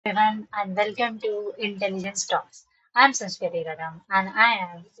Everyone, and welcome to IntelligenZ Talks. I'm Sanskriti Kadam, and I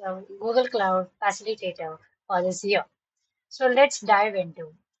am the Google Cloud Facilitator for this year. So let's dive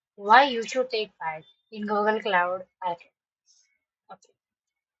into why you should take part in Google Cloud Arcade. Okay,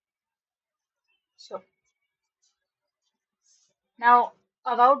 so now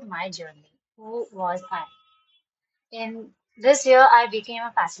about my journey. Who was I? In this year, I became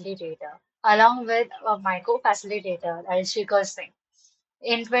a facilitator along with my co-facilitator, Shikhar Singh.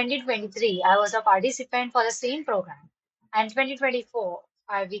 In 2023, I was a participant for the same program. And 2024,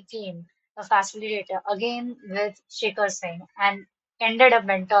 I became a facilitator again with Shekhar Singh and ended up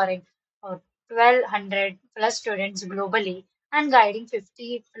mentoring 1,200 plus students globally and guiding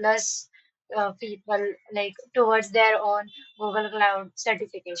 50 plus people like towards their own Google Cloud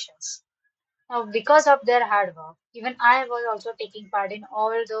certifications. Now, because of their hard work, even I was also taking part in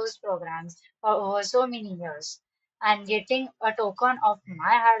all those programs for over so many years. And getting a token of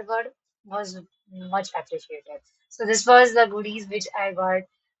my hard work was much appreciated. So, this was the goodies which I got,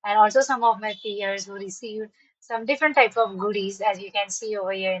 and also some of my peers who received some different type of goodies, as you can see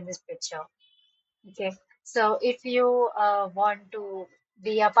over here in this picture. Okay, so if you want to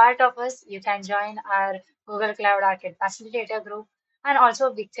be a part of us, you can join our Google Cloud Arcade Facilitator group and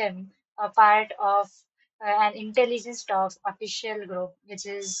also become a part of an IntelligenZ Talks official group, which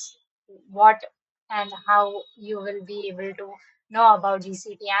is what and how you will be able to know about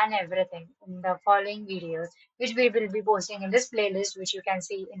GCP and everything in the following videos, which we will be posting in this playlist, which you can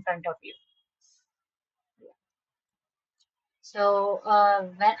see in front of you. So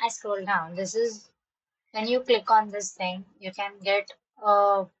when I scroll down, this is when you click on this thing, you can get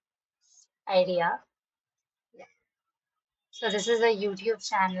a idea. Yeah. So this is a YouTube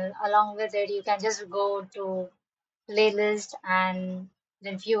channel. Along with it, you can just go to playlist and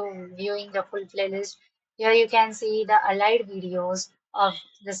then viewing the full playlist. Here you can see the allied videos of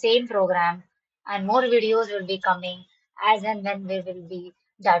the same program, and more videos will be coming as and when we will be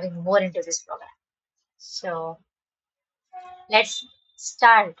diving more into this program. So let's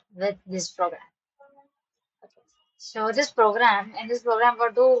start with this program. Okay. So in this program,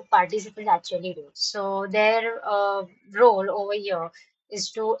 what do participants actually do? So their role over here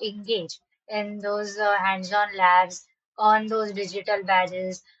is to engage in those hands-on labs, earn those digital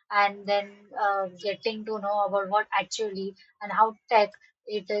badges, and then getting to know about what actually and how tech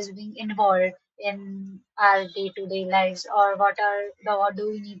it is being involved in our day-to-day lives, or what do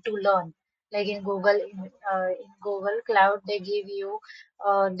we need to learn? Like in Google Cloud, they give you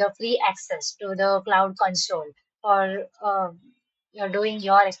the free access to the cloud console for you're doing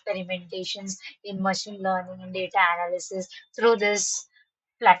your experimentations in machine learning and data analysis through this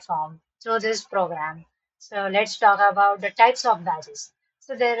platform, through this program. So let's talk about the types of badges.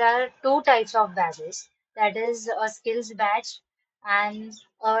 So there are two types of badges. That is a skills badge, and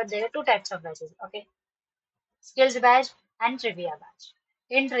there are two types of badges. Okay, skills badge and trivia badge.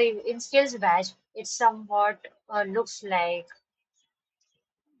 In skills badge, it somewhat looks like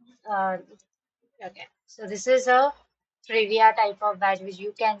uh, okay. So this is a trivia type of badge which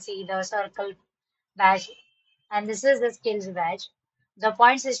you can see the circle badge, and this is the skills badge. The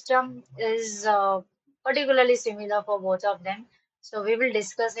point system is particularly similar for both of them. So we will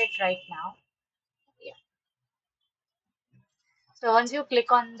discuss it right now. Yeah. So once you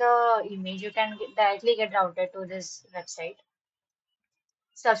click on the image, you can directly get routed to this website.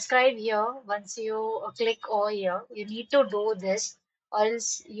 Subscribe here. Once you click over here, you need to do this, or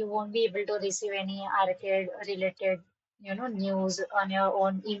else you won't be able to receive any arcade related, news on your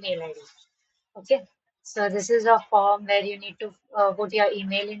own email ID. Okay. So this is a form where you need to put your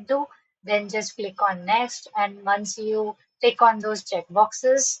email into, then just click on next. And once you tick on those check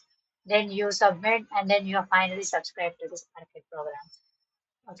boxes, then you submit, and then you are finally subscribed to this arcade program.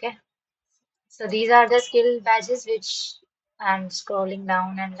 Okay. So these are the skill badges which I'm scrolling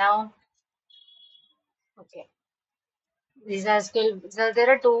down and down. Okay. These are skill. So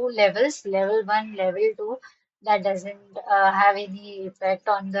there are two levels, level one, level two. That doesn't have any effect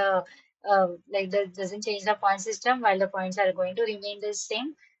on the like that doesn't change the point system while the points are going to remain the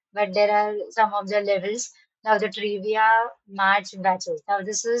same. But there are some of the levels. Now the trivia March batches. Now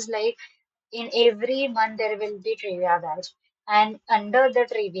this is like in every month there will be trivia badge, and under the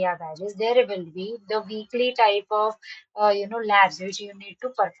trivia badges there will be the weekly type of labs which you need to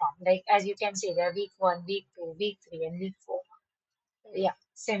perform. Like as you can see, there are week one, week two, week three, and week four. Yeah,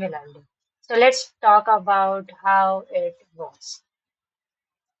 similarly. So let's talk about how it works.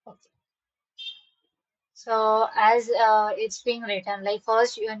 Okay. So as it's being written, like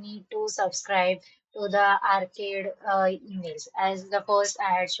first you need to subscribe to the arcade emails as the first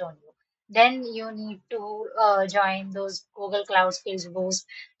I had shown you. Then you need to join those Google Cloud Skills Boost.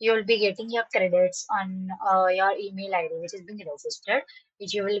 You will be getting your credits on your email ID, which is being registered,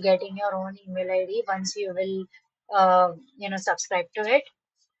 which you will get in your own email ID once you will, subscribe to it.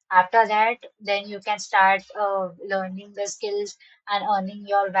 After that, then you can start learning the skills and earning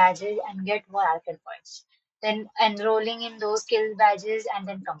your badges and get more arcade points. Then enrolling in those skill badges and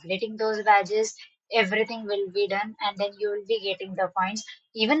then completing those badges, everything will be done, and then you will be getting the points,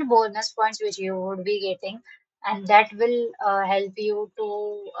 even bonus points which you would be getting, and that will help you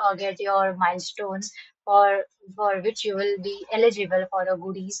to get your milestones for which you will be eligible for the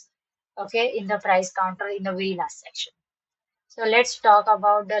goodies. Okay, in the price counter in the very last section. So let's talk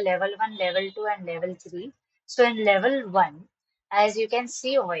about the level 1, level 2, and level 3. So in level 1, as you can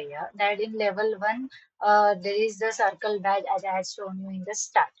see over here, that in level 1, there is the circle badge as I had shown you in the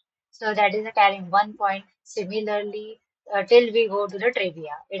start. So that is carrying 1 point. Similarly, till we go to the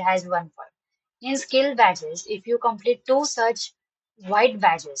trivia, it has 1 point. In skill badges, if you complete two such white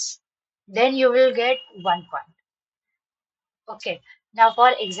badges, then you will get 1 point. Okay. Now,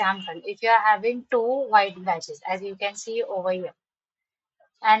 for example, if you are having two white badges, as you can see over here,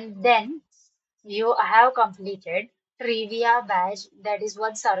 and then you have completed trivia badge, that is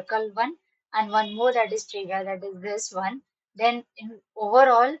one circle one, and one more that is trivia, that is this one. Then in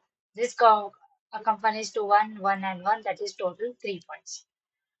overall, this accompanies to one and one, that is total 3 points.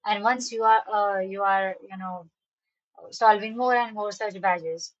 And once you are solving more and more such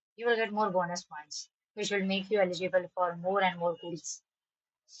badges, you will get more bonus points, which will make you eligible for more and more goodies.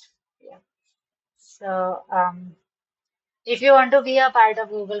 Yeah. So if you want to be a part of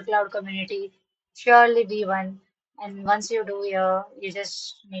Google Cloud community, surely be one. And once you do here, you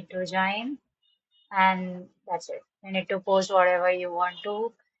just need to join, and that's it. You need to post whatever you want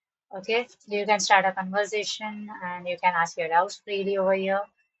to. Okay, you can start a conversation and you can ask your doubts freely over here.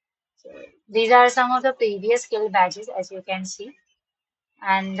 So these are some of the previous skill badges, as you can see,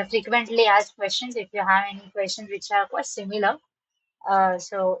 and the frequently asked questions. If you have any questions which are quite similar,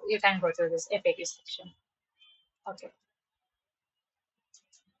 so you can go to this FAQ section. Okay.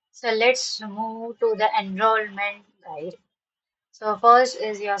 So let's move to the enrollment guide. So first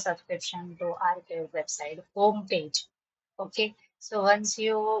is your subscription to Archive website homepage. Okay. So once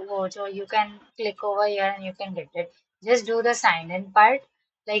you go to, you can click over here and you can get it. Just do the sign in part.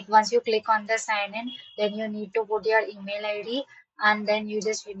 Like once you click on the sign in, then you need to put your email ID and then you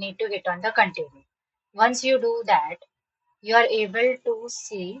just need to get on the continue. Once you do that, you are able to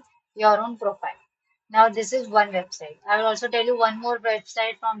see your own profile. Now, this is one website. I will also tell you one more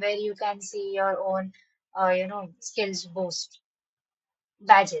website from where you can see your own, skills boost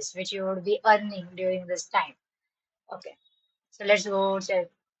badges, which you would be earning during this time. Okay, so let's go check.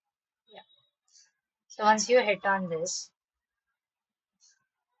 Yeah. So once you hit on this,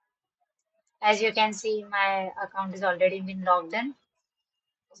 as you can see, my account is already been logged in.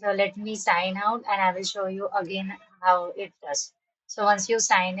 So let me sign out and I will show you again how it does. So once you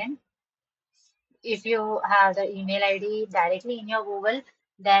sign in, if you have the email ID directly in your Google,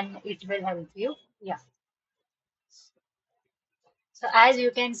 then it will help you. Yeah. So as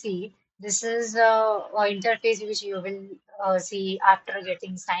you can see, this is a interface which you will see after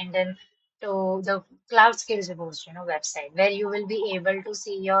getting signed in to the Cloud Skills Boost, website, where you will be able to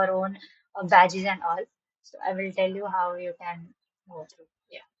see your own badges and all. So I will tell you how you can go through.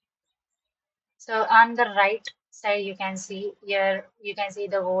 Yeah. So on the right side, you can see here, you can see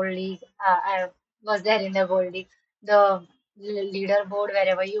the Gold League. I was there in the Gold League, the leaderboard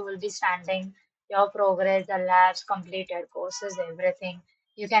wherever you will be standing, your progress, the labs, completed courses, everything.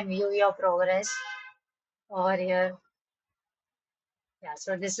 You can view your progress over here. Yeah,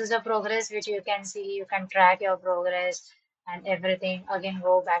 so this is a progress which you can see. You can track your progress and everything. Again,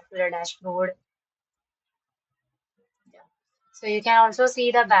 go back to the dashboard. Yeah. So you can also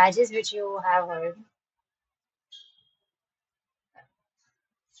see the badges which you have earned.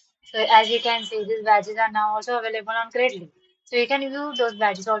 So as you can see, these badges are now also available on Credly. So you can view those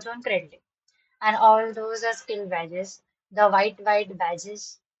badges also on Credly. And all those are skill badges, the white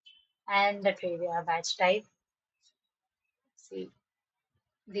badges and the trivia badge type. See,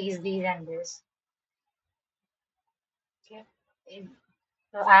 these and this. Okay.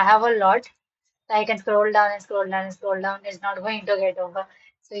 So I have a lot. So I can scroll down and scroll down and scroll down. It's not going to get over.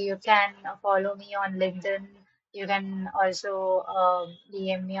 So you can follow me on LinkedIn. You can also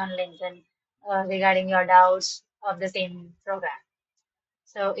DM me on LinkedIn regarding your doubts of the same program.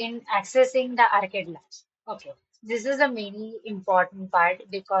 So in accessing the arcade labs, okay, this is a mainly important part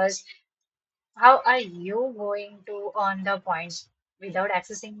because how are you going to earn the points without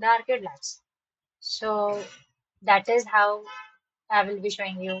accessing the arcade labs? So that is how I will be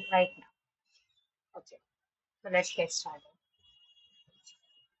showing you right now. Okay, so let's get started.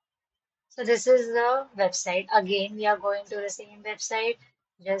 So this is the website. Again, we are going to the same website.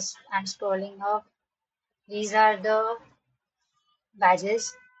 Just I'm scrolling up. These are the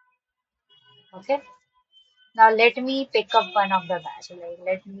badges. Okay. Now let me pick up one of the badge. Like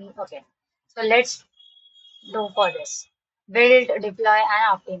let me. Okay. So let's do for this. Build, deploy,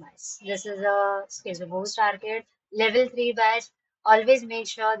 and optimize. This is a skills boost target. Level 3 badge. Always make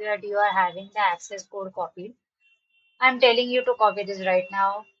sure that you are having the access code copied. I'm telling you to copy this right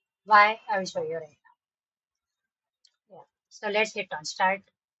now. Why? I will show you right now. Yeah. So let's hit on start.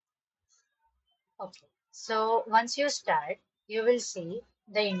 Okay. So once you start, you will see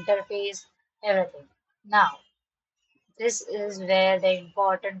the interface, everything. Now, this is where the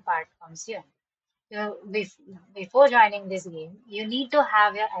important part comes in. You, before joining this game, you need to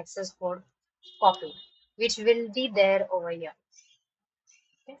have your access code copied, which will be there over here.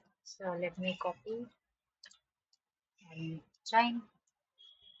 Okay. So let me copy and join.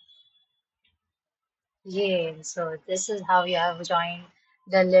 Yeah, so this is how you have joined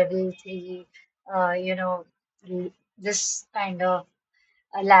the level 3, this kind of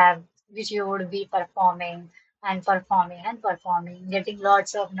a lab which you would be performing, getting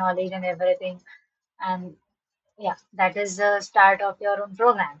lots of knowledge and everything. And yeah, that is the start of your own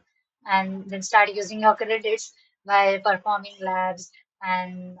program. And then start using your credits by performing labs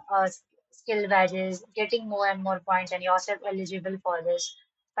and skill badges, getting more and more points, and yourself eligible for this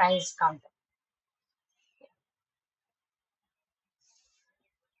prize counter.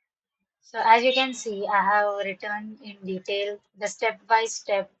 So as you can see, I have written in detail the step by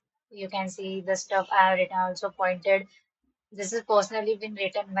step. You can see the stuff I have written also pointed. This is personally been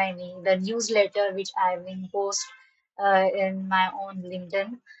written by me. The newsletter which I've been post in my own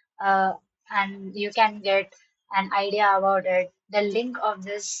LinkedIn, and you can get an idea about it. The link of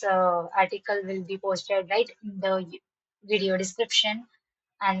this article will be posted right in the video description.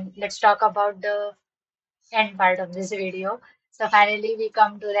 And let's talk about the end part of this video. So finally, we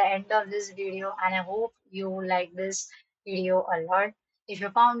come to the end of this video, and I hope you like this video a lot. If you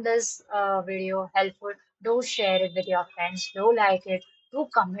found this video helpful, do share it with your friends. Do like it. Do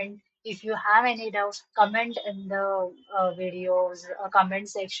comment. If you have any doubts, comment in the videos comment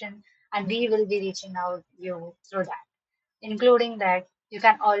section, and we will be reaching out you through that. Including that, you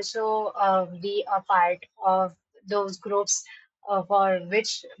can also be a part of those groups for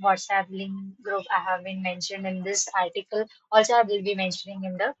which WhatsApp link group I have been mentioned in this article. Also, I will be mentioning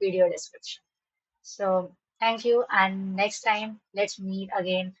in the video description. So, thank you. And next time, let's meet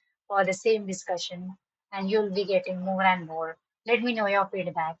again for the same discussion, and you'll be getting more and more. Let me know your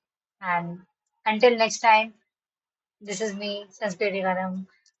feedback. And until next time, this is me, Sanskriti Kadam,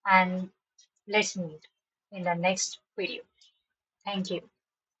 and let's meet in the next video. Thank you.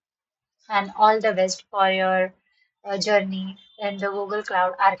 And all the best for your journey in the Google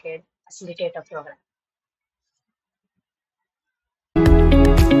Cloud Arcade Facilitator program.